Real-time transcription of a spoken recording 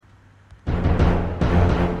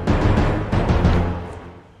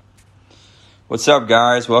What's up,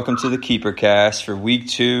 guys? Welcome to the Keeper Cast for week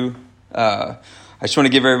 2. I just want to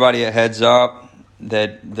give everybody a heads up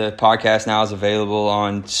that the podcast now is available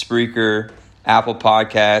on Spreaker, Apple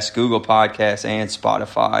Podcasts, Google Podcasts, and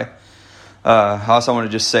Spotify. I also want to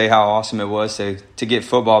just say how awesome it was to get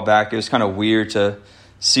football back. It was kind of weird to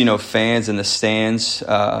see no fans in the stands,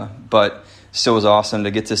 but still was awesome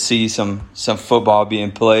to get to see some football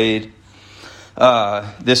being played.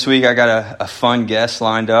 This week I got a fun guest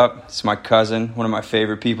lined up. It's my cousin, one of my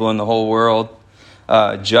favorite people in the whole world,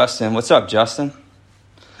 Justin. What's up, Justin?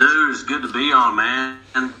 Dude, it's good to be on, man.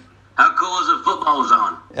 How cool is it football was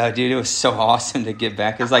on? Dude, it was so awesome to get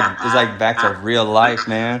back. It's like back to real life,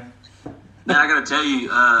 man. Man, I got to tell you,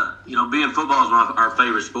 being football is our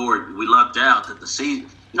favorite sport. We lucked out that the season,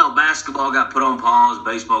 basketball got put on pause,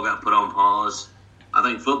 baseball got put on pause. I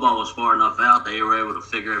think football was far enough out they were able to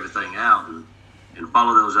figure everything out and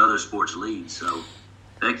follow those other sports leads. So,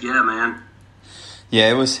 heck yeah, man.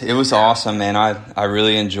 Yeah, it was awesome, man. I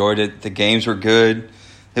really enjoyed it. The games were good.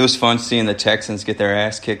 It was fun seeing the Texans get their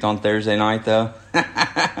ass kicked on Thursday night, though.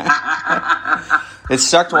 It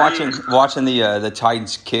sucked watching the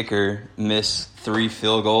Titans kicker miss 3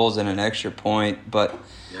 field goals and an extra point, but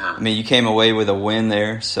yeah. I mean, you came away with a win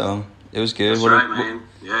there, so it was good. That's right, man.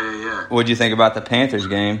 Yeah. What'd you think about the Panthers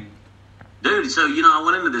game? Dude, so, I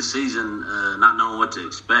went into this season not knowing what to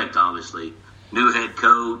expect, obviously. New head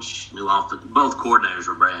coach, both coordinators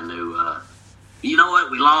were brand new. You know what?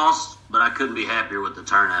 We lost, but I couldn't be happier with the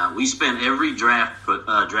turnout. We spent every draft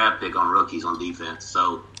pick on rookies on defense,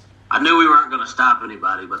 so I knew we weren't going to stop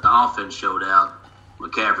anybody, but the offense showed out.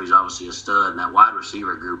 McCaffrey's obviously a stud, and that wide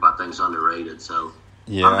receiver group I think is underrated, so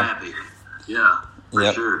yeah. I'm happy. Yeah,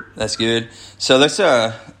 for sure. That's good. So let's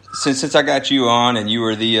since I got you on and you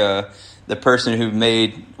were the person who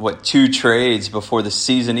made 2 trades before the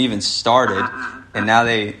season even started, and now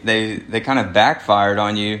they kind of backfired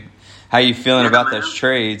on you. How you feeling about those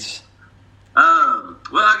trades? Well,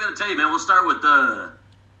 I got to tell you, man. We'll start with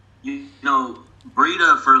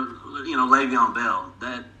Breida for Le'Veon Bell.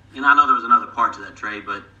 That, and I know there was another part to that trade,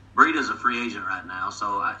 but Breida's a free agent right now.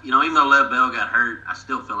 So even though Lev Bell got hurt, I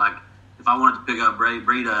still feel like if I wanted to pick up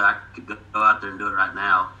Breida, I could go out there and do it right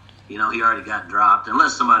now. He already got dropped,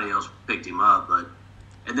 unless somebody else picked him up.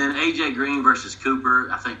 And then A.J. Green versus Cooper.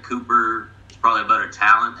 I think Cooper is probably a better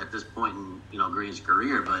talent at this point in Green's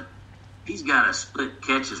career, but he's got to split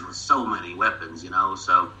catches with so many weapons,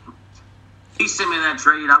 So he sent me that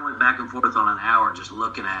trade. I went back and forth on an hour just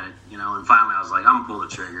looking at it, and finally I was like, I'm going to pull the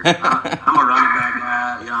trigger. I'm a running back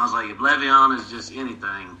guy. I was like, if Le'Veon is just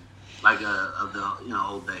anything like of the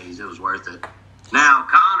old days, it was worth it. Now,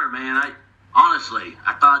 Connor, man, honestly,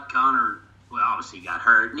 I thought Connor, obviously he got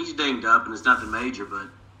hurt, and he's dinged up, and it's nothing major, but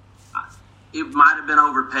it might have been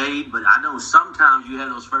overpaid, but I know sometimes you have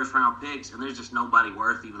those first-round picks, and there's just nobody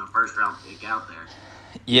worth even a first-round pick out there.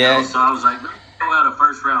 Yeah. So I was like, go out a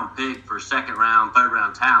first-round pick for second-round,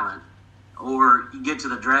 third-round talent, or you get to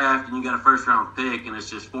the draft, and you got a first-round pick, and it's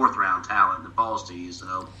just fourth-round talent that falls to you.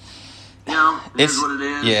 So, it is what it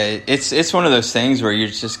is. Yeah, it's one of those things where you're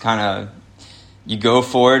just kind of you go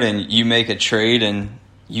for it and you make a trade and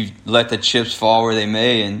you let the chips fall where they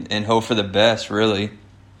may and hope for the best, really.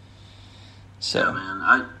 So. Yeah,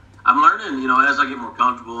 man. I'm learning, as I get more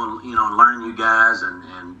comfortable and learning you guys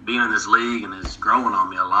and being in this league, and it's growing on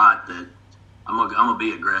me a lot, that I'm gonna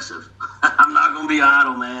be aggressive. I'm not gonna be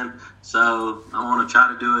idle, man. So I want to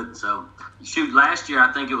try to do it. So last year,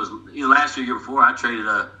 I think it was year before, I traded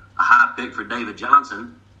a high pick for David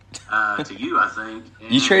Johnson to you, I think.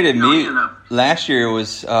 And, you traded me. Last year it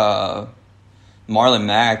was Marlon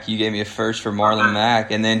Mack. You gave me a first for Marlon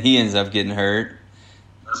Mack, and then he ends up getting hurt.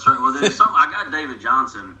 That's right. Well, I got David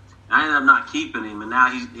Johnson, and I ended up not keeping him. And now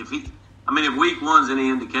if week 1's any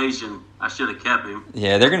indication, I should have kept him.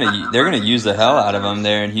 Yeah, they're gonna use the hell out of him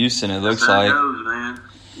there in Houston. It looks like. Goes, man.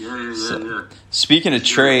 Yeah. Speaking of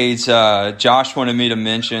trades, Josh wanted me to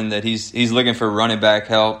mention that he's looking for running back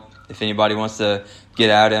help. If anybody wants to get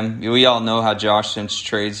at him, we all know how Josh thinks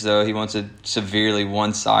trades. Though he wants it severely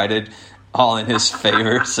one-sided. All in his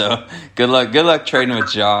favor, so good luck trading with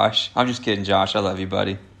Josh. I'm just kidding, Josh. I love you,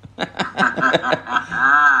 buddy. I'm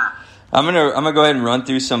gonna go ahead and run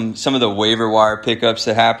through some of the waiver wire pickups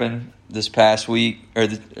that happened this past week,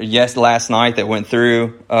 last night that went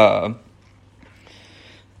through.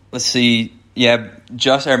 Let's see. Yeah,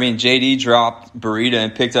 JD dropped Breida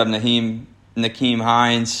and picked up Nyheim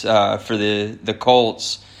Hines for the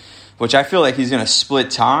Colts, which I feel like he's gonna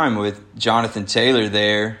split time with Jonathan Taylor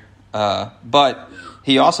there. But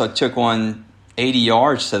he also took 80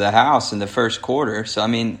 yards to the house in the first quarter. So, I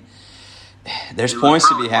mean, there's points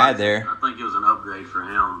to be had there. I think it was an upgrade for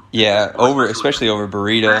him. Yeah, especially over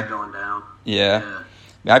Burrito. Going down. Yeah.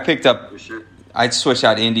 I picked up. For sure. I'd switch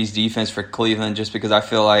out Indy's defense for Cleveland just because I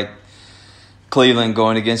feel like Cleveland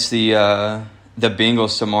going against the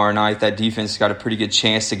Bengals tomorrow night, that defense got a pretty good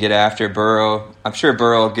chance to get after Burrow. I'm sure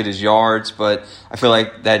Burrow will get his yards, but I feel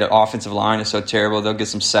like that offensive line is so terrible. They'll get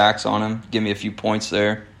some sacks on him. Give me a few points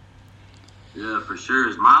there. Yeah, for sure.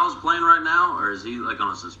 Is Miles playing right now, or is he like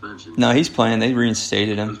on a suspension? No, he's playing. They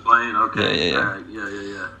reinstated him. He's playing? Okay. Yeah. All right.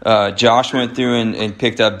 Yeah. Josh went through and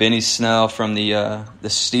picked up Benny Snell from the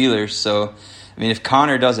Steelers. So, I mean, if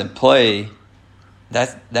Connor doesn't play,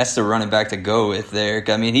 that's the running back to go with there.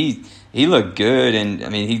 I mean, he looked good, and I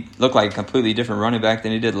mean, he looked like a completely different running back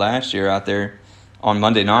than he did last year out there on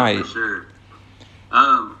Monday night. For sure.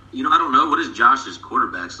 I don't know. What does Josh's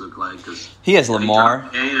quarterbacks look like? Cause he has Lamar.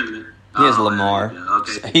 He has Lamar. Yeah,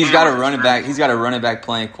 okay. He's got a running back. He's got a running back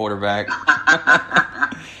playing quarterback.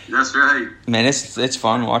 That's right. Man, it's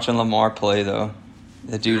fun watching Lamar play though.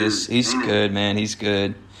 The dude he's good, man. He's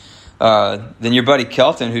good. Then your buddy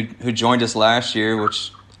Kelton, who joined us last year,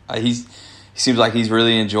 which he seems like he's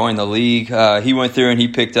really enjoying the league. He went through and he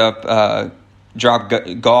picked up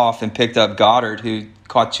dropped Goff and picked up Goddard, who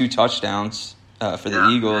caught 2 touchdowns for the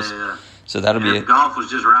Eagles. Yeah. So that'll be it. Goff was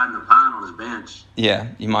just riding the pine on his bench. Yeah,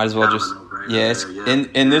 you might as well just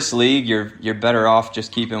in this league you're better off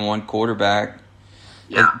just keeping one quarterback.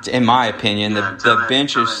 Yeah. In my opinion, the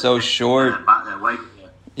bench is so short.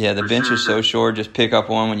 Yeah, the bench is so short. Just pick up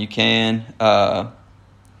one when you can.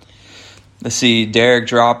 Let's see. Derek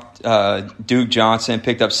dropped Duke Johnson,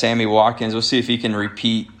 picked up Sammy Watkins. We'll see if he can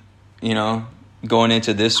repeat. Going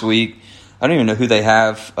into this week, I don't even know who they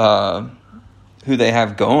have. Who they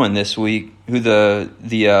have going this week? Who the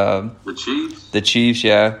Chiefs? The Chiefs,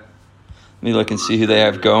 yeah. Let me look and see who they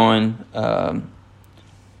have going. All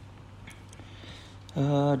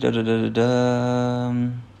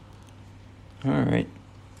right.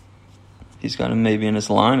 He's got him maybe in his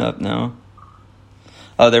lineup now.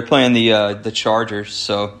 They're playing the Chargers,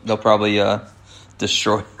 so they'll probably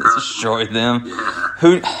destroy them. Yeah.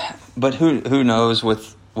 Who knows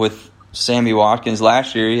with Sammy Watkins?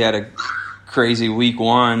 Last year he had a crazy week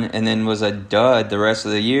 1 and then was a dud the rest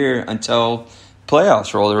of the year until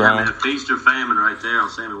playoffs rolled around. Yeah, man, feast or famine right there on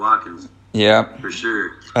Sammy Watkins. Yeah. For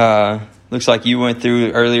sure. Looks like you went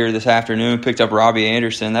through earlier this afternoon, picked up Robbie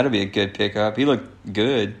Anderson. That'll be a good pickup. He looked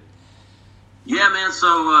good. Yeah, man.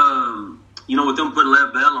 So, with them putting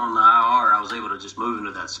Lev Bell on the IR, I was able to just move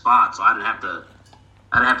into that spot, so I didn't have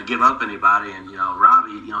to give up anybody. And,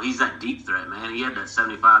 Robbie, he's that deep threat, man. He had that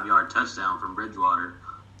 75-yard touchdown from Bridgewater.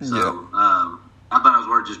 So I thought it was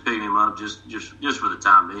worth just picking him up just for the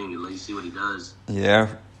time being, at least, see what he does.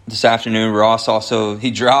 Yeah. This afternoon, Ross he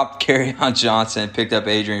dropped Kerryon Johnson, picked up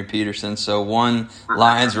Adrian Peterson. So one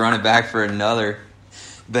Lions running back for another.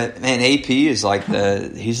 But, man, AP is like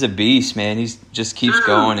he's a beast, man. He just keeps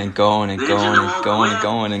going and going and going and going and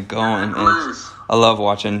going and going. And I love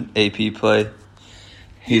watching AP play.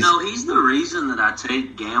 He's the reason that I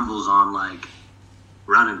take gambles on,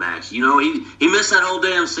 running backs. He missed that whole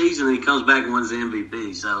damn season and he comes back and wins the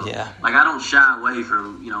MVP. So, I don't shy away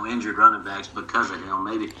from, injured running backs because of him.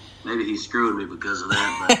 Maybe he's screwing me because of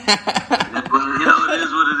that. But, it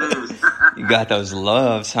is what it is. You got those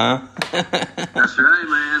loves, huh? That's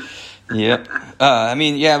right, man.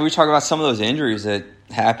 Yep. We talk about some of those injuries that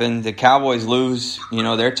happened. The Cowboys lose,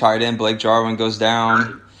 their tight end, Blake Jarwin, goes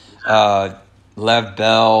down. Lev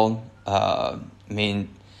Bell,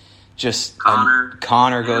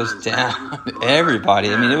 Connor goes down. Everybody.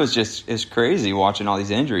 It was it's crazy watching all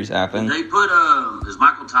these injuries happen. Did they put is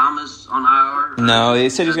Michael Thomas on IR? No, they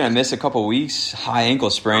said he's going to miss a couple weeks. High ankle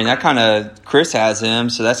sprain. That kind of Chris has him,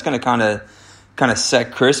 so that's going to kind of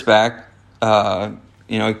set Chris back.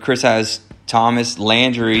 Chris has Thomas,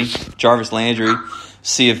 Jarvis Landry.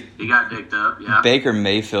 See if he got dicked up. Yeah. Baker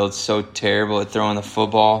Mayfield's so terrible at throwing the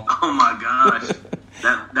football. Oh my gosh.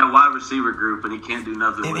 That wide receiver group, and he can't do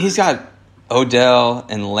nothing with He's got Odell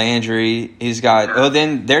and Landry. He's got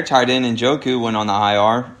then their tight end Njoku went on the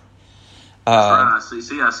IR. I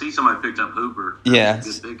see somebody picked up Hooper.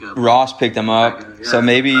 That's a good pickup. Ross picked him up. So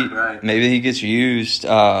maybe he gets used.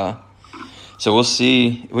 So we'll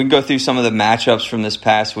see. We can go through some of the matchups from this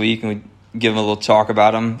past week and we give them a little talk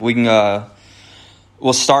about them. We can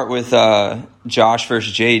we'll start with Josh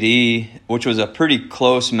versus JD, which was a pretty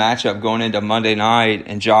close matchup going into Monday night,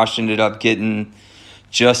 and Josh ended up getting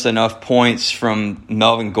just enough points from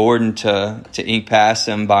Melvin Gordon to ink past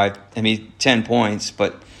him by 10 points.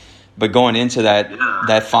 But going into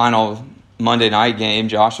that final Monday night game,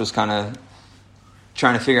 Josh was kind of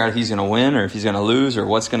trying to figure out if he's going to win or if he's going to lose or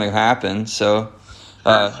what's going to happen. So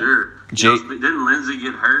sure. Didn't Lindsey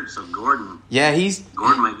get hurt? So Gordon. Yeah,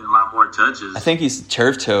 Gordon may get a lot more touches. I think he's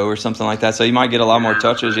turf toe or something like that, so he might get a lot more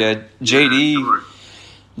touches. Yeah,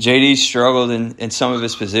 JD struggled in some of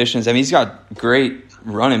his positions. I mean, he's got great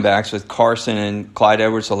running backs with Carson and Clyde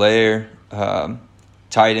Edwards-Helaire.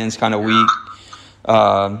 Tight end's kind of weak.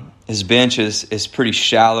 His bench is pretty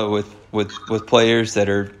shallow with players that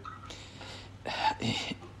are.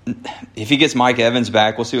 If he gets Mike Evans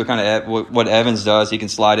back, we'll see what Evans does. He can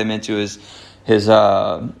slide him into his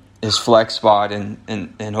flex spot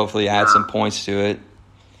and hopefully add some points to it.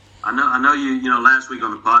 I know you last week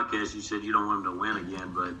on the podcast you said you don't want him to win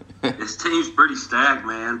again, but his team's pretty stacked,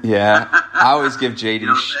 man. Yeah, I always give JD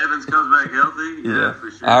if Evans comes back healthy, yeah,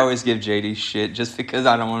 for sure. I always give JD shit just because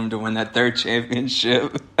I don't want him to win that third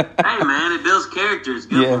championship. Hey man, it builds character. It's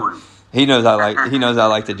good for him. He knows I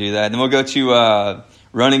like to do that. And then we'll go to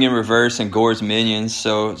running in reverse and Gore's minions.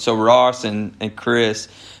 So Ross and Chris.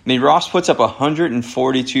 I mean, Ross puts up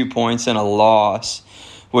 142 points in a loss,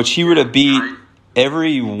 which he would have beat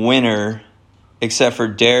every winner except for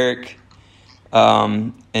Derek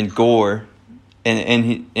and Gore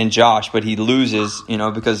and Josh, but he loses,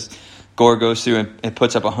 because Gore goes through and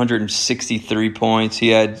puts up 163 points. He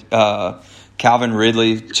had Calvin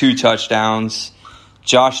Ridley, 2 touchdowns.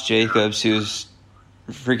 Josh Jacobs, who's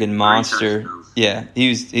a freaking monster. Yeah,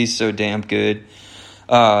 he's so damn good.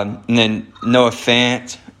 And then Noah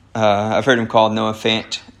Fant. I've heard him called Noah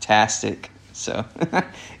Fantastic. So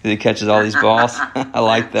he catches all these balls. I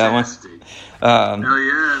like that one. Hell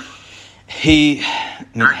yeah.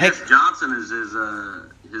 I guess Johnson is his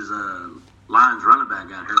Lions running back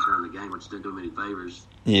got hurt during the game, which didn't do him any favors.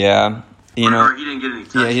 Yeah. Or he didn't get any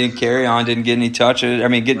touches. Yeah, he didn't carry on, didn't get any touches. I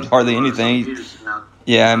mean, get hardly anything.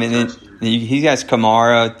 Yeah, I mean, he has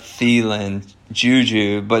Kamara, Thielen,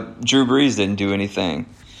 Juju, but Drew Brees didn't do anything.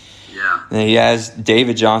 Yeah. And he has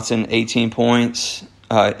David Johnson, 18 points.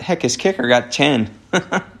 Heck, his kicker got 10.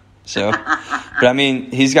 So, but I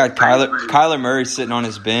mean, he's got Kyler Murray sitting on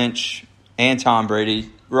his bench and Tom Brady.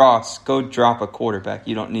 Ross, go drop a quarterback.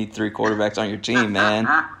 You don't need 3 quarterbacks on your team, man.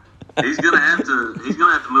 He's gonna have to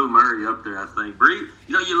move Murray up there, I think. Brees,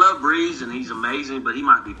 you love Brees and he's amazing, but he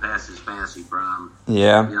might be past his fantasy prime.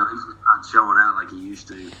 Yeah. He's not showing out like he used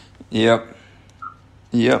to. Yep.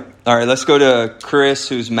 All right, let's go to Chris,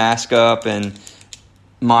 who's mask up, and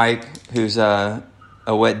Mike, who's a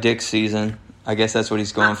wet dick season. I guess that's what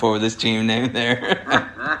he's going for with his team name there.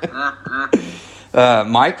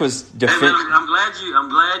 Mike was I'm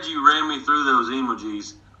glad you ran me through those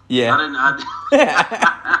emojis. Yeah.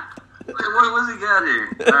 What was he got here?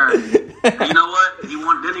 All right. You know what?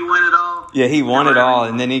 Didn't he win it all? Yeah, he won it all,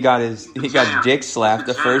 and then he got dick slapped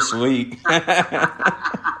the first week.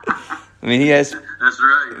 I mean, he has. That's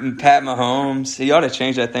right. Pat Mahomes. He ought to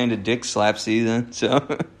change that thing to dick slap season. So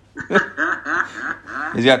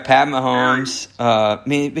he's got Pat Mahomes. But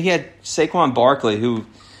he had Saquon Barkley, who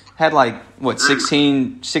had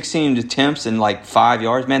 16 attempts and 5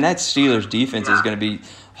 yards. Man, that Steelers defense is going to be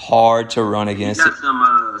hard to run against. He got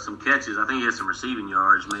some catches. I think he had some receiving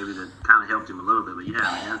yards maybe that kind of helped him a little bit. But yeah,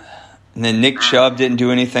 man. And then Nick Chubb didn't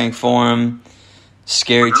do anything for him.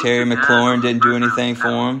 Scary Terry McLaurin didn't do anything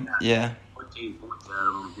for him. Yeah. 14 points out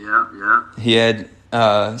of him. Yeah. He had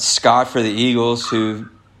Scott for the Eagles, who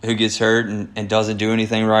gets hurt and doesn't do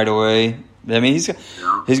anything right away. I mean, he's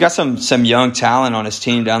got some young talent on his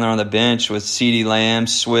team down there on the bench with CeeDee Lamb,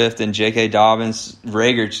 Swift, and J.K. Dobbins,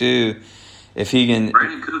 Rager too. If he can,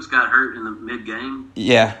 Brandon Cooks got hurt in the mid game.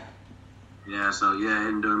 Yeah. Yeah. So yeah, he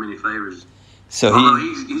didn't do him any favors. So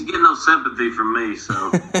he's getting no sympathy from me. So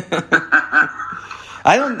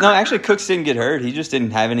I don't know. Actually, Cooks didn't get hurt. He just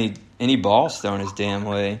didn't have any balls thrown his damn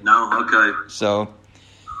way. No. Okay. So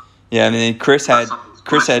yeah, I mean, Chris had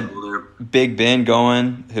Big Ben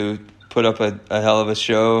going, who put up a hell of a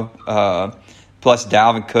show. Plus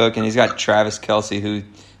Dalvin Cook, and he's got Travis Kelce, who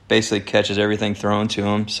basically catches everything thrown to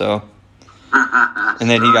him. So, and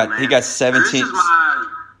then he got 17.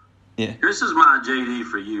 Chris is my JD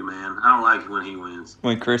for you, man. I don't like it when he wins.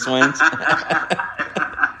 When Chris wins.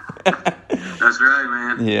 That's right,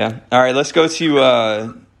 man. Yeah. All right, let's go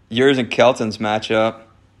to yours and Kelton's matchup.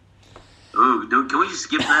 Ooh, can we just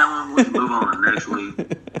skip that one? We can move on to next week.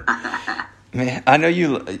 Man, I know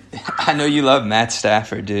you love Matt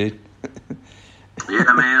Stafford, dude. Yeah,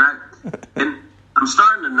 man. And I'm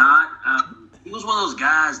starting to not. He was one of those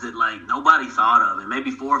guys that nobody thought of, and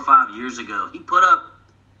maybe 4 or 5 years ago he put up,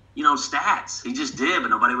 stats. He just did, but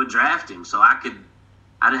nobody would draft him. So I didn't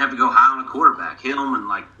have to go high on a quarterback. Him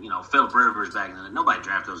and Phillip Rivers back then. Nobody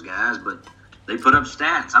drafted those guys, but they put up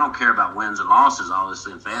stats. I don't care about wins and losses,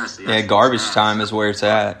 obviously, in fantasy. Yeah, garbage time is where it's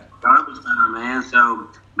at. Garbage time, man. So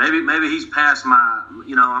maybe he's past my. I'm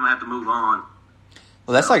gonna have to move on.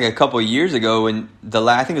 Well, that's like a couple of years ago when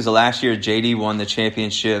I think it was the last year JD won the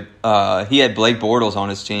championship. He had Blake Bortles on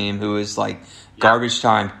his team, who was like garbage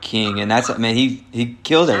time king, and he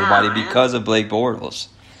killed everybody because of Blake Bortles.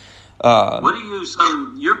 What do you?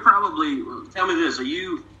 So you're probably tell me this: are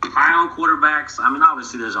you high on quarterbacks? I mean,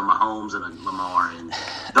 obviously there's a Mahomes and a Lamar, and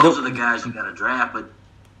those are the guys you got to draft. But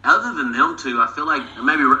other than them two, I feel like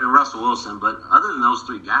maybe Russell Wilson, but other than those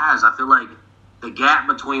three guys, I feel like the gap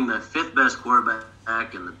between the 5th best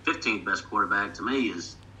quarterback and the 15th best quarterback to me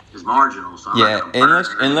is marginal. So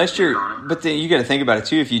unless you're, but then you got to think about it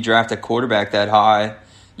too. If you draft a quarterback that high,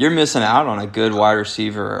 you're missing out on a good wide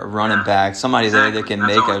receiver, or a running back, somebody there that can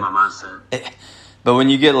make my mindset. But when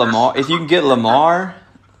you get Lamar, if you can get Lamar,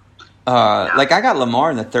 like I got Lamar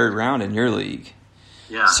in the 3rd round in your league,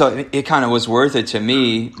 so it kind of was worth it to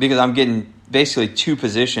me because I'm getting basically 2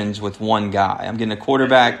 positions with one guy. I'm getting a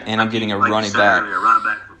quarterback and I'm getting a running back.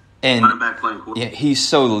 And running back playing quarterback. Yeah, he's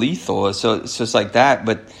so lethal. So it's like that.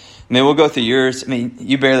 But I mean, we'll go through yours. I mean,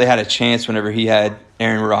 you barely had a chance whenever he had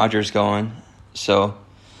Aaron Rodgers going. So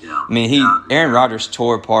I mean, Aaron Rodgers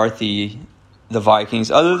tore apart the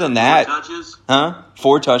Vikings. Other than that, 4 touches?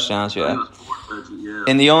 4 touchdowns, yeah.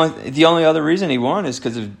 And the only other reason he won is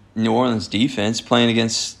because of New Orleans defense playing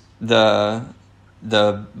against the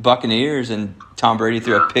Buccaneers, and Tom Brady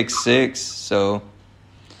threw a pick 6. So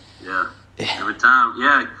every time,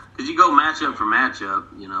 because you go matchup for matchup,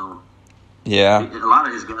 Yeah, a lot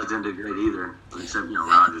of his guys didn't do great either, except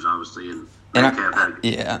Rodgers obviously and.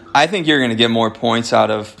 I think you're going to get more points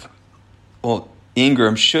out of. Well,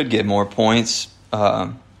 Ingram should get more points.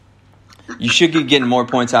 You should be getting more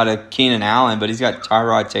points out of Keenan Allen, but he's got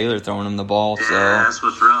Tyrod Taylor throwing him the ball. Yeah, so that's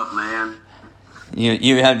what's rough, man.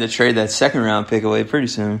 You have to trade that 2nd round pick away pretty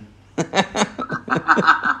soon. Then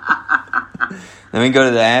we go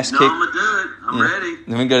to the ass kick. I'm gonna do it. I'm ready.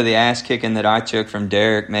 Then we go to the ass kicking that I took from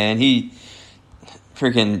Derek. Man, he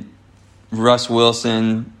freaking Russ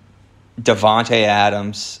Wilson. Devontae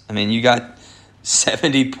Adams. I mean, you got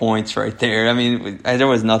 70 points right there. I mean, there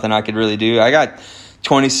was nothing I could really do. I got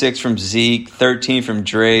 26 from Zeke, 13 from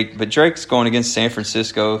Drake, but Drake's going against San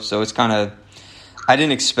Francisco, so it's kind of – I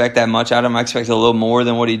didn't expect that much out of him. I expected a little more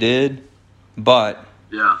than what he did, but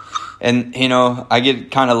 – yeah. And, I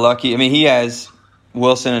get kind of lucky. I mean, he has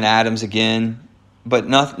Wilson and Adams again, but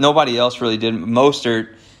nobody else really did.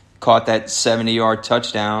 Mostert caught that 70-yard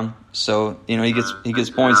touchdown. So, he gets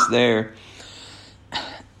points there. I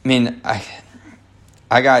mean,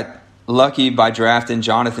 I got lucky by drafting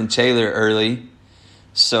Jonathan Taylor early.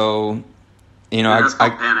 So, that's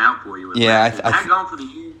going to pan out for you. Max gone for the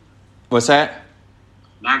year? What's that?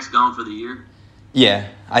 Max gone for the year? Yeah,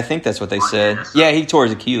 I think that's what they said. Yeah, he tore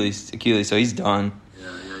his Achilles, so he's done.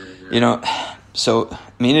 Yeah. So, I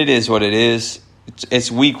mean, it is what it is. It's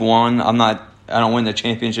week 1. I don't win the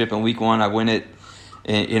championship in week 1. I win it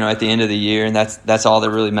at the end of the year, and that's all that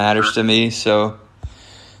really matters to me. So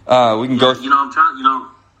we can go. I'm trying.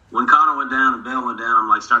 When Connor went down and Bell went down, I'm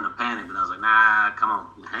like starting to panic, but I was like, nah, come on,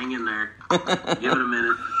 hang in there, give it a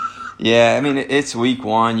minute. Yeah, I mean it's week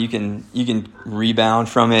 1. You can rebound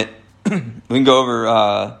from it. We can go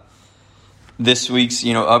over this week's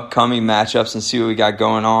upcoming matchups and see what we got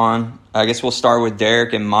going on. I guess we'll start with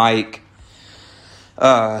Derek and Mike.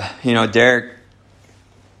 Derek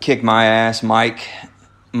kicked my ass. Mike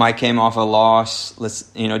came off a loss.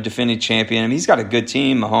 Defending champion. I mean, he's got a good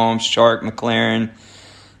team: Mahomes, Chark, McLaren.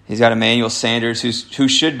 He's got Emmanuel Sanders, who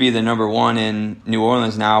should be the number 1 in New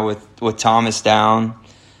Orleans now with Thomas down.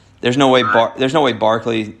 There's no way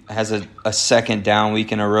Barkley has a second down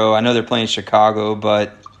week in a row. I know they're playing Chicago,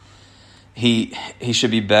 but he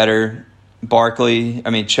should be better.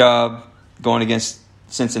 Chubb going against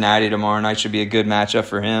Cincinnati tomorrow night should be a good matchup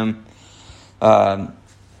for him.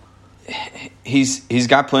 He's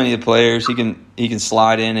got plenty of players. He can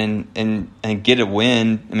slide in and get a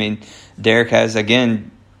win. I mean, Derek has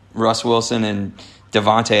again Russ Wilson and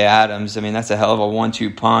Devontae Adams. I mean, that's a hell of a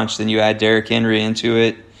 1-2 punch. Then you add Derrick Henry into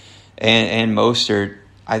it and Mostert.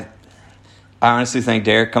 I honestly think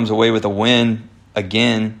Derek comes away with a win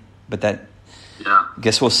again, but I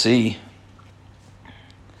guess we'll see.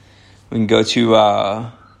 We can go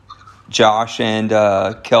to Josh and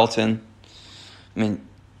Kelton. I mean,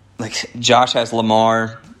 Josh has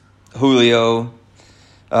Lamar, Julio,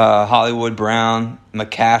 Hollywood Brown,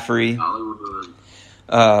 McCaffrey.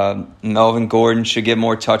 Melvin Gordon should get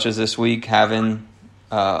more touches this week, having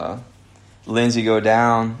Lindsey go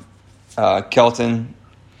down. Kelton,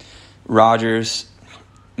 Rodgers.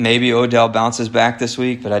 Maybe Odell bounces back this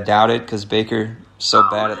week, but I doubt it because Baker's so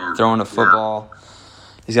bad at throwing the football.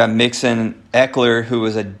 He's got Mixon, Eckler, who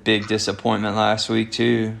was a big disappointment last week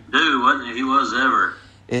too. Dude, wasn't he? He was ever.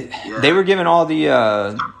 They were giving all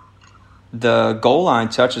the goal line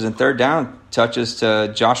touches and third down touches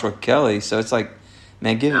to Joshua Kelly, so it's like,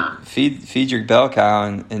 man, feed your bell cow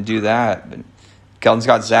and do that. But Kelton's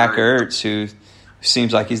got Zach Ertz, who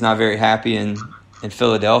seems like he's not very happy in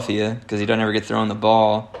Philadelphia because he doesn't ever get thrown the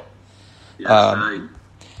ball. Yeah,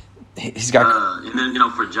 he's got, and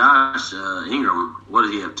then for Josh Ingram, what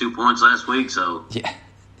did he have? 2 points last week? So yeah,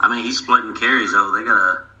 I mean he's splitting carries though. They got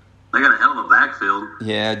a hell of a backfield.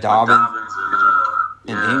 Yeah, Dobbins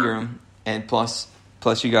and Ingram, and plus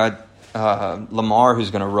you got Lamar, who's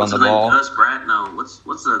going to run the ball. Gus Brat? No,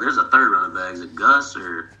 there's a third running back. Is it Gus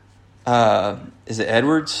or? Is it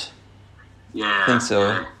Edwards? Yeah, I think so.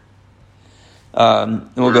 Yeah.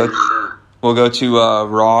 We'll go to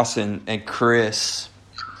Ross and Chris.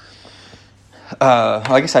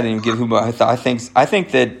 I guess I didn't even give who I thought. I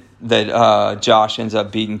think that Josh ends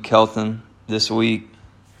up beating Kelton this week.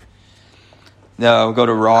 We'll go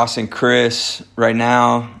to Ross and Chris right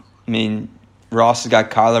now. I mean, Ross has got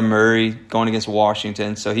Kyler Murray going against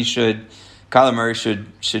Washington, so Kyler Murray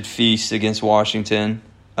should feast against Washington.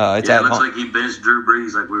 It looks like he benched Drew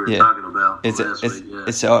Brees like we were talking about last week. Yeah.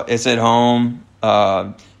 It's at home.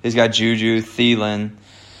 He's got Juju, Thielen.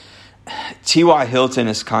 T.Y. Hilton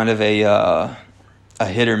is kind of a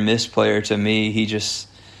hit or miss player to me. He just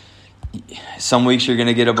some weeks you're going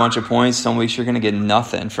to get a bunch of points, some weeks you're going to get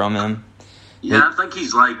nothing from him. Yeah, I think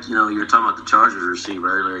he's like you were talking about the Chargers receiver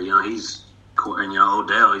earlier. He's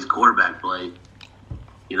Odell. He's quarterback play.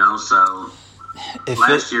 So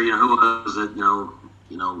last year, who was it?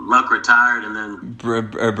 Luck retired, and then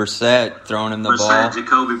Brissett throwing him the ball.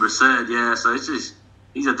 Jacoby Brissett, yeah. So it's just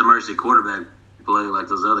he's at the mercy of quarterback play like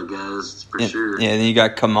those other guys for sure. Yeah, then you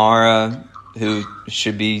got Kamara, who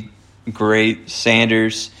should be great.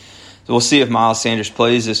 Sanders. So we'll see if Miles Sanders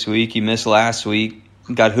plays this week. He missed last week.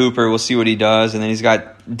 Got Hooper. We'll see what he does, and then he's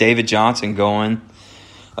got David Johnson going.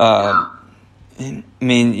 I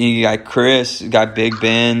mean, you got Chris, you got Big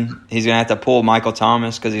Ben. He's gonna have to pull Michael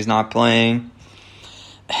Thomas because he's not playing.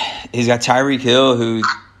 He's got Tyreek Hill, who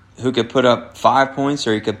could put up 5 points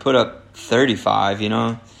or he could put up 35. He had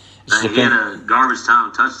a garbage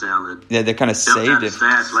time touchdown. They kind of saved it.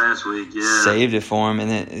 Stats last week, yeah. Saved it for him, and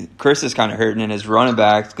then Chris is kind of hurting in his running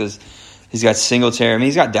backs because he's got Singletary. I mean,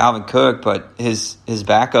 he's got Dalvin Cook, but his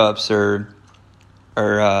backups are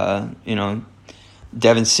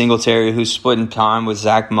Devin Singletary, who's splitting time with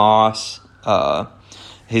Zach Moss.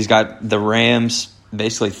 He's got the Rams.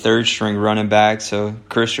 Basically third string running back, so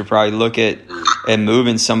Chris should probably look at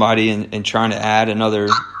moving somebody and trying to add another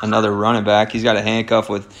running back. He's got a handcuff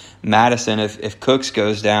with Madison if Cooks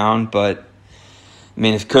goes down, but I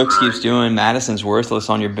mean if Cooks keeps doing, Madison's worthless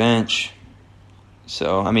on your bench.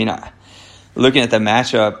 So I mean, looking at the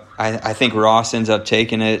matchup, I think Ross ends up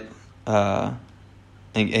taking it and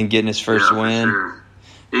getting his first win. Sure.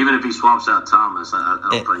 Even if he swaps out Thomas, I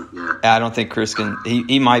don't think. Yeah, I don't think Chris can.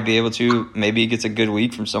 He might be able to. Maybe he gets a good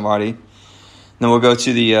week from somebody. Then we'll go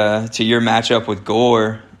to the to your matchup with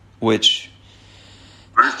Gore, which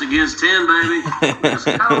first against 10, baby. Let's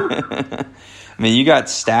go. I mean, you got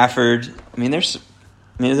Stafford. Is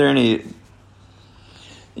there any?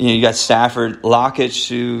 You got Stafford, Lockett,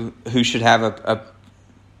 who should have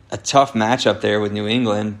a tough matchup there with New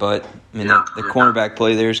England, but the cornerback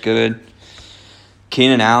play there is good.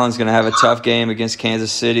 Keenan Allen's going to have a tough game against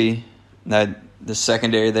Kansas City. The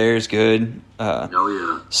secondary there is good.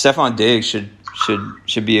 Stephon Diggs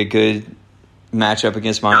should be a good matchup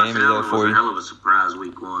against Miami though for you. Hell of a surprise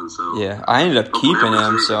week 1. So yeah, I ended up keeping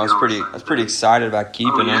him, so I was pretty excited about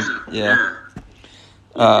keeping him. Yeah.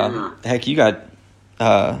 Heck, you got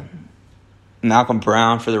Malcolm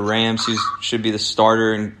Brown for the Rams, who should be the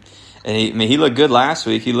starter, and he looked good last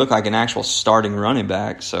week. He looked like an actual starting running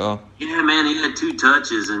back. So yeah, man, he had 2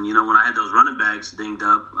 touches, and when I had those running backs dinged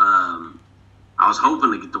up, I was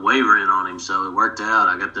hoping to get the waiver in on him, so it worked out.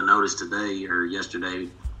 I got the notice today or yesterday,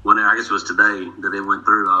 I guess it was today that it went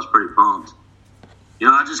through. I was pretty pumped.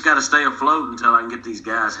 I just got to stay afloat until I can get these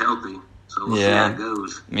guys healthy. So we'll see how it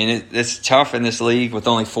goes. I mean, it's tough in this league with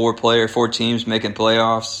only 4 teams making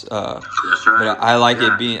playoffs. That's right. But I like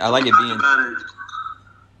it being.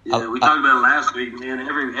 Yeah, we talked about it last week, man.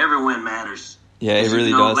 Every win matters. Yeah, it really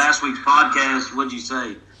does. Last week's podcast, what'd you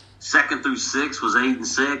say? 2nd through 6 was 8 and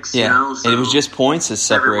 6. Yeah, so and it was just points that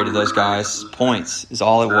separated those guys. Points is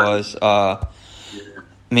all it was. I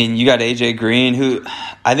mean, you got AJ Green, who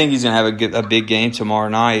I think he's going to have a big game tomorrow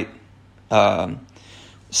night.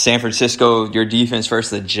 San Francisco, your defense versus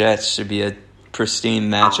the Jets should be a pristine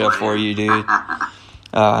matchup for you, dude.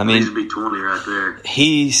 I mean, he should be 20 right there.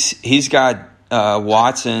 He's got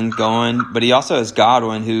Watson going, but he also has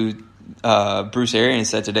Godwin, who Bruce Arians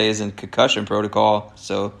said today is in concussion protocol,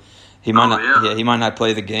 so he might he might not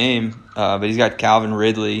play the game. But he's got Calvin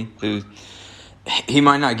Ridley, who he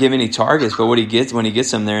might not give any targets, but what he gets when he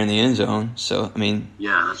gets them there in the end zone. So I mean,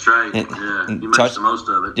 yeah, that's right. He makes the most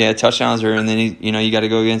of it. Yeah, touchdowns are, and then you got to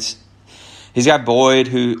go against. He's got Boyd,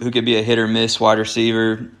 who could be a hit or miss wide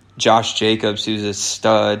receiver. Josh Jacobs, who's a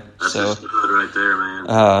stud. That's a stud right there,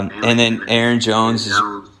 man. And then Aaron Jones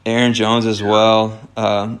as well.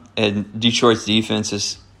 And Detroit's defense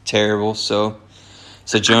is terrible, so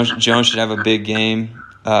Jones should have a big game.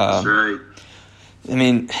 That's right. I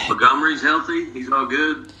mean, Montgomery's healthy. He's all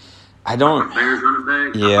good. I don't. Bears running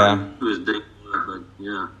back. Yeah. He was big, but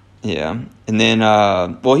yeah. Yeah, and then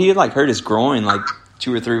he had hurt his groin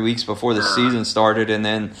 2 or 3 weeks before the season started, and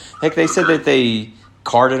then they said that they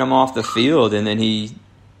carted him off the field, and then he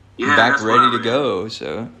back ready to go.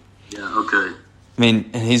 So okay. I mean,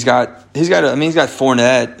 and he's got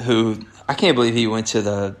Fournette, who I can't believe he went to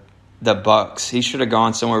the Bucks. He should have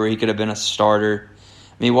gone somewhere where he could have been a starter.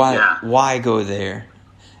 I mean, why go there?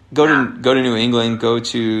 Go to New England, go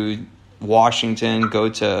to Washington, go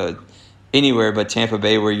to anywhere but Tampa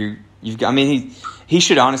Bay, where you've got. I mean, he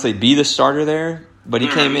should honestly be the starter there. But he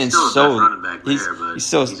came in so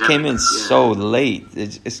late.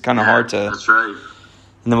 It's kind of hard to. That's right.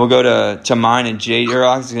 And then we'll go to mine and Jade. Or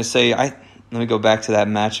I was going to say, let me go back to that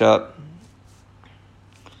matchup.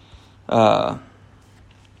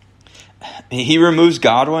 He removes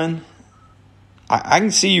Godwin. I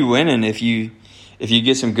can see you winning if you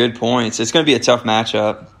get some good points. It's going to be a tough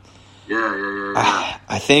matchup. Yeah.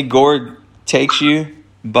 I think Gord takes you,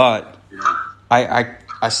 but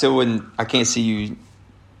I still wouldn't. I can't see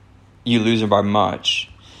you losing by much.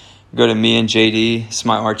 Go to me and JD. It's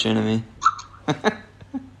my arch enemy.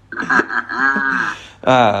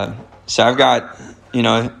 So I've got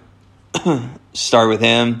start with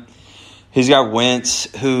him. He's got Wentz,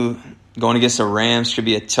 who going against the Rams should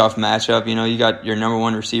be a tough matchup. You got your number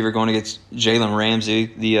one receiver going against Jalen Ramsey,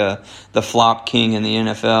 the flop king in the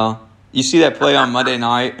NFL. You see that play on Monday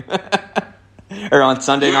night or on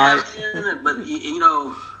Sunday night? But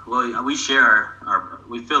well, we share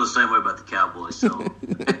we feel the same way about the Cowboys, so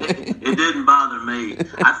it didn't bother me.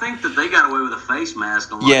 I think that they got away with a face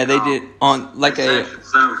mask on. They did on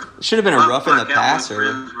should have been a roughing the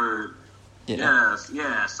passer.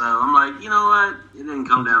 Yeah. So I'm like, you know what? It didn't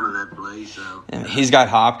come down to that play. So he's got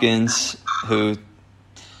Hopkins, who,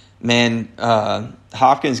 man,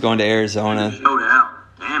 Hopkins going to Arizona. Showed out.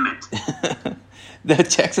 Damn it. The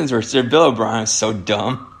Texans Bill O'Brien is so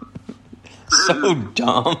dumb. So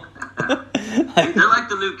dumb. They're like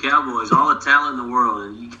the new Cowboys, all the talent in the world,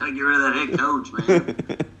 and you got to get rid of that head coach, man.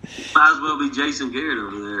 Might as well be Jason Garrett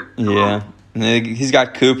over there. And he's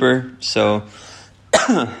got Cooper, so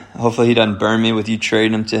hopefully he doesn't burn me with you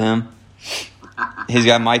trading him to him. He's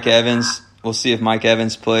got Mike Evans. We'll see if Mike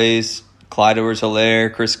Evans plays. Clyde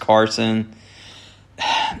Edwards-Helaire, Chris Carson,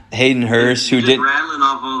 Hayden Hurst, who did rattling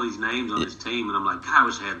off all these names on his team, and I'm like, God, I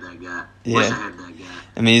wish I had that guy. Wish I had that guy.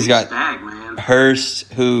 I mean, he's got Stag, man.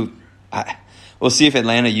 Hurst, who we'll see if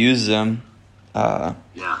Atlanta uses him.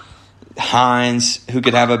 Hines, who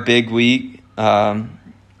could have a big week. And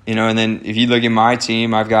then if you look at my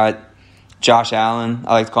team, I've got Josh Allen.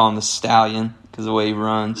 I like to call him the Stallion because of the way he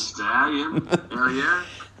runs. The Stallion? Hell yeah.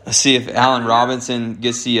 Let's see if Allen Robinson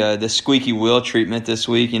gets the squeaky wheel treatment this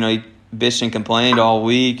week. He bitched and complained all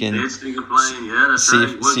week. And bitched and complained, yeah, that's right.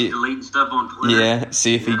 He was deleting stuff on Twitter. Yeah,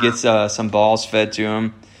 see if he gets some balls fed to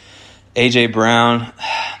him. A.J. Brown.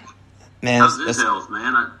 Man, how's his health,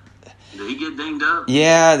 man? Did he get dinged up?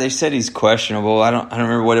 Yeah, they said he's questionable. I don't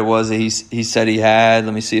remember what it was that he said he had.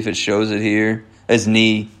 Let me see if it shows it here. His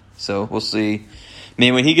knee. So we'll see. I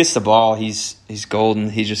mean, when he gets the ball, he's golden.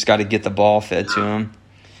 He's just got to get the ball fed to him.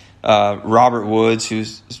 Robert Woods,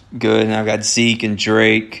 who's good, and I've got Zeke and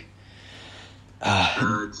Drake.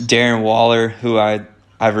 Darren Waller, who I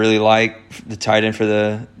really like, the tight end for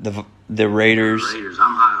the Raiders. I'm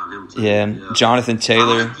high on him too. Yeah. Jonathan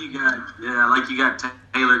Taylor. I like you got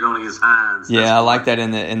Taylor going against Hines. I like that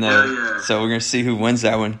in the. So we're gonna see who wins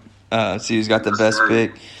that one. See who's got the best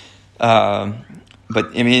pick.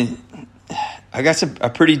 But I mean, I got a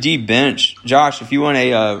pretty deep bench. Josh, if you want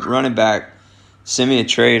a running back, send me a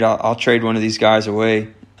trade. I'll trade one of these guys away.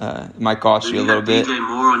 It might cost you a little bit. DJ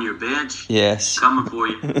Moore on your bench? Yes. Coming for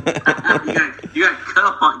you. you got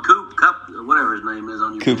Cup, whatever his name is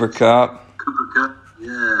on your Cooper bench. Kupp. Cooper Kupp,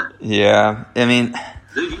 yeah. Yeah, I mean.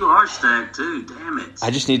 Dude, you are stacked too, damn it. I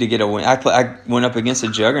just need to get a win. I went up against a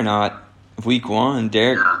juggernaut week 1.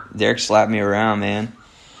 Derek slapped me around, man.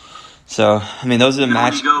 So, I mean, those are the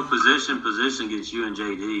matches. When you go position against you and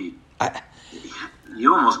JD,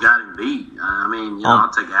 you almost got him beat. I mean, I'll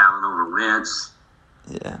take Allen over Wentz.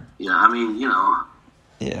 Yeah. Yeah, I mean,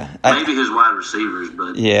 Yeah. Maybe his wide receivers,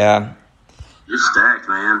 but yeah. You're stacked,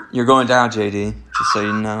 man. You're going down, JD, just so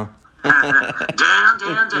you know.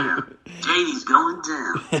 down. JD's going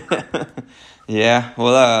down. Yeah,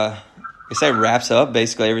 well, I guess that wraps up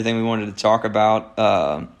basically everything we wanted to talk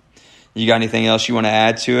about. You got anything else you want to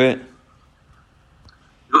add to it?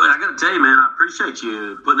 Well, I got to tell you, man, I appreciate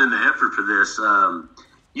you putting in the effort for this.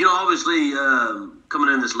 Obviously,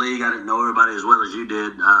 coming in this league, I didn't know everybody as well as you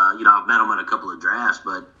did. I've met them at a couple of drafts,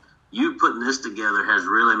 but you putting this together has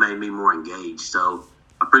really made me more engaged. So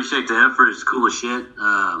I appreciate the effort. It's cool as shit.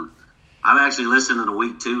 I've actually listened to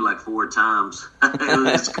week 2 like 4 times.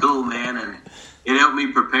 It's cool, man, and it helped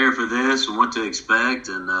me prepare for this and what to expect,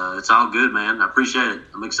 and it's all good, man. I appreciate it.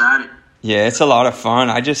 I'm excited. Yeah, it's a lot of fun.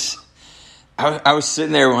 I was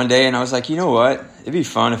sitting there one day and I was like, you know what? It'd be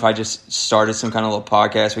fun if I just started some kind of little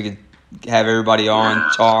podcast. We could have everybody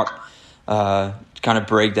on, talk, kind of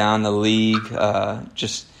break down the league,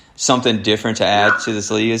 just something different to add to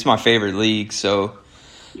this league. It's my favorite league, so...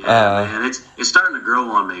 man, it's starting to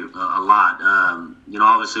grow on me a lot.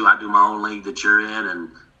 Obviously I do my own league that you're in,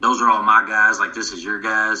 and those are all my guys. Like, this is your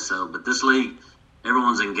guys. So, but this league,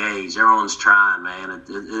 everyone's engaged. Everyone's trying, man. It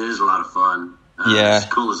is a lot of fun. It's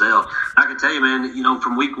cool as hell. I can tell you, man,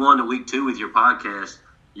 from week 1 to week 2 with your podcast,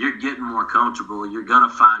 you're getting more comfortable. You're going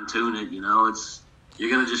to fine tune it. You're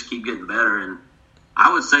going to just keep getting better. And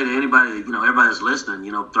I would say to anybody, everybody that's listening,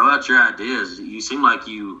 throw out your ideas. You seem like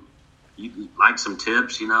you like some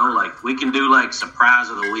tips, like we can do like surprise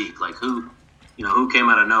of the week, like who came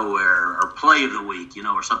out of nowhere, or play of the week,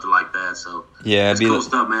 or something like that. So it's cool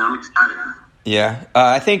stuff, man. I'm excited. Yeah,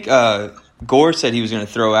 I think Gore said he was going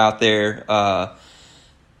to throw out there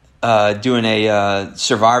doing a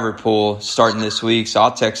survivor pool starting this week, so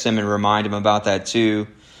I'll text him and remind him about that too.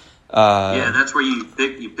 That's where you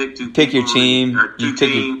pick two. Pick your team. Or two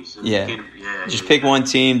teams. Just pick one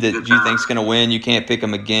team that you think's going to win. You can't pick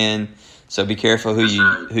them again. So be careful who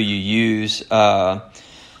you use. It's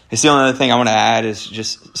the only other thing I want to add is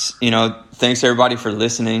just, thanks everybody for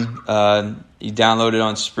listening. You download it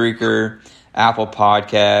on Spreaker, Apple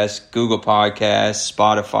Podcasts, Google Podcasts,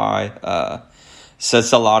 Spotify. So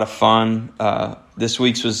it's a lot of fun. This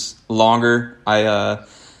week's was longer. I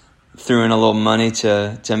threw in a little money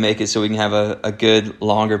to make it so we can have a good,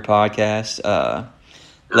 longer podcast.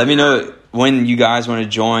 Let me know when you guys want to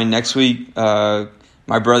join. Next week,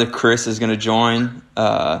 my brother Chris is going to join.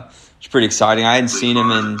 It's pretty exciting. I hadn't seen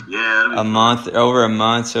him in over a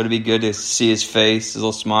month, so it'll be good to see his face, his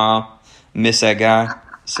little smile. Miss that guy.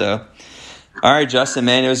 So, all right, Justin,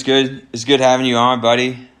 man, it was good. It's good having you on,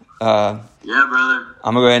 buddy. Brother.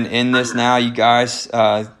 I'm going to go ahead and end this now, you guys.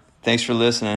 Thanks for listening.